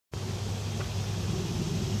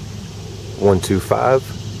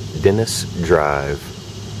125 Dennis Drive,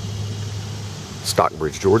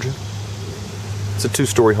 Stockbridge, Georgia. It's a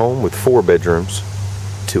 2-story home with 4 bedrooms,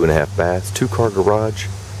 2.5 baths, 2-car garage,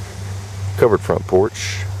 covered front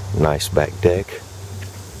porch, nice back deck,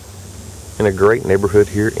 in a great neighborhood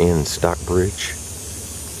here in Stockbridge.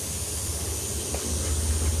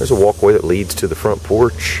 There's a walkway that leads to the front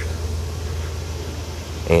porch,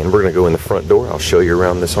 and we're going to go in the front door. I'll show you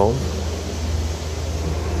around this home.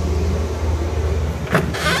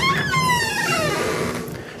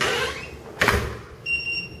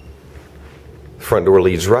 The front door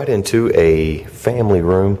leads right into a family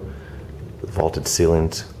room with vaulted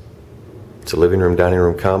ceilings. It's a living room, dining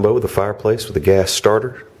room combo with a fireplace with a gas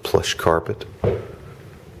starter, plush carpet.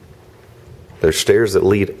 There's stairs that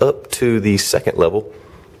lead up to the second level,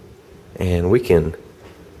 and we can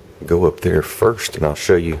go up there first and I'll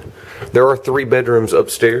show you. There are 3 bedrooms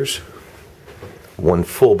upstairs, 1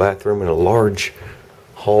 full bathroom, and a large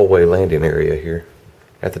hallway landing area here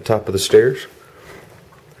at the top of the stairs.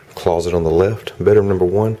 Closet on the left, bedroom number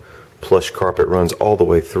 1. Plush carpet runs all the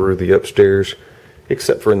way through the upstairs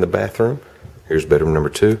except for in the bathroom. Here's bedroom number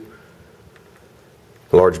 2.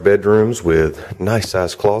 Large bedrooms with nice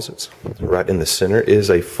sized closets. Right in the center is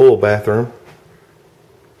a full bathroom.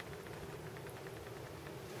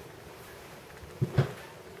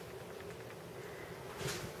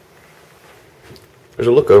 There's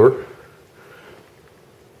a look over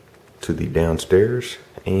to the downstairs,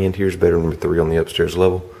 and here's bedroom number 3 on the upstairs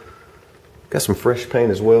level. Got some fresh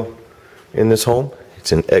paint as well in this home.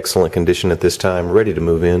 It's in excellent condition at this time, ready to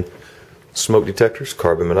move in. Smoke detectors,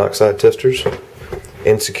 carbon monoxide testers,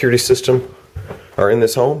 and security system are in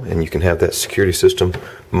this home, and you can have that security system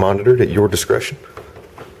monitored at your discretion.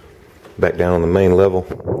 Back down on the main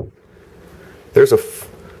level, there's a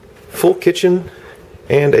full kitchen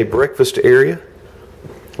and a breakfast area.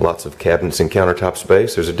 Lots of cabinets and countertop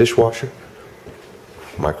space. There's a dishwasher,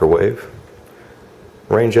 microwave,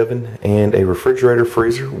 range oven, and a refrigerator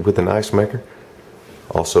freezer with an ice maker.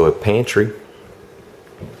 Also a pantry.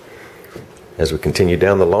 As we continue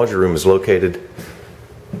down, the laundry room is located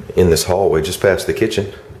in this hallway just past the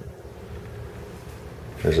kitchen.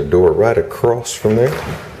 There's a door right across from there.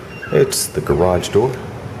 It's the garage door.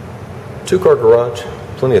 2-car garage,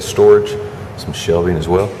 plenty of storage, some shelving as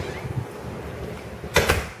well.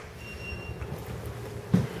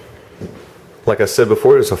 Like I said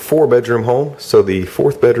before, it's a 4-bedroom home, so the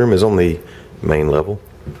 4th bedroom is on the main level.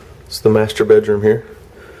 It's the master bedroom here,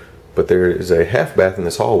 but there is a half bath in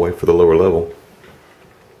this hallway for the lower level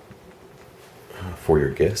for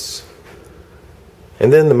your guests.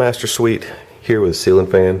 And then the master suite here with a ceiling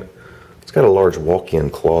fan. It's got a large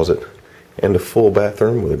walk-in closet and a full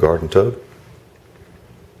bathroom with a garden tub.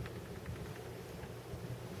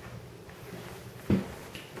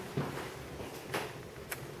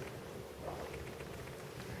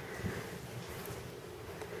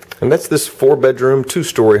 And that's this 4-bedroom,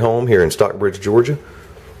 2-story home here in Stockbridge, Georgia.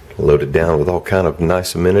 Loaded down with all kind of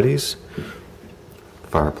nice amenities.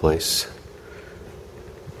 Fireplace.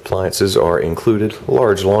 Appliances are included.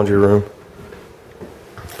 Large laundry room.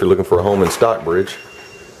 If you're looking for a home in Stockbridge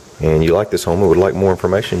and you like this home and would like more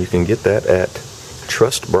information, you can get that at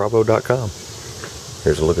trustbravo.com.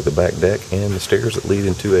 Here's a look at the back deck and the stairs that lead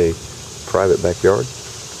into a private backyard.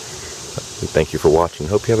 We thank you for watching.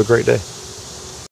 Hope you have a great day.